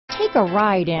Take a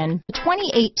ride in the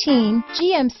 2018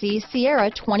 GMC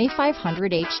Sierra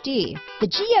 2500 HD. The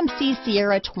GMC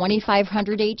Sierra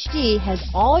 2500 HD has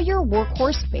all your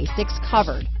workhorse basics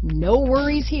covered. No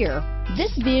worries here.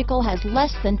 This vehicle has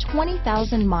less than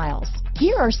 20,000 miles.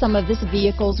 Here are some of this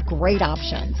vehicle's great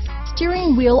options: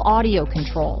 steering wheel audio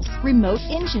controls, remote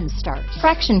engine start,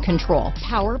 traction control,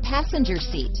 power passenger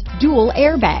seat, dual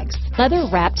airbags,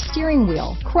 leather-wrapped steering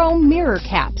wheel, chrome mirror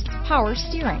caps, power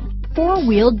steering,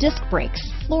 four-wheel disc brakes,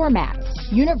 floor mats,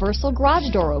 universal garage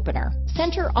door opener,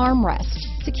 center armrest,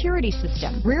 security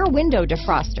system, rear window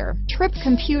defroster, trip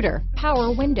computer,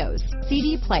 power windows,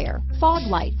 CD player, fog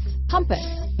lights, compass.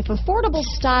 If affordable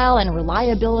style and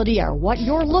reliability are what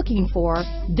you're looking for,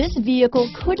 this vehicle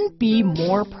couldn't be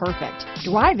more perfect.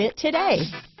 Drive it today.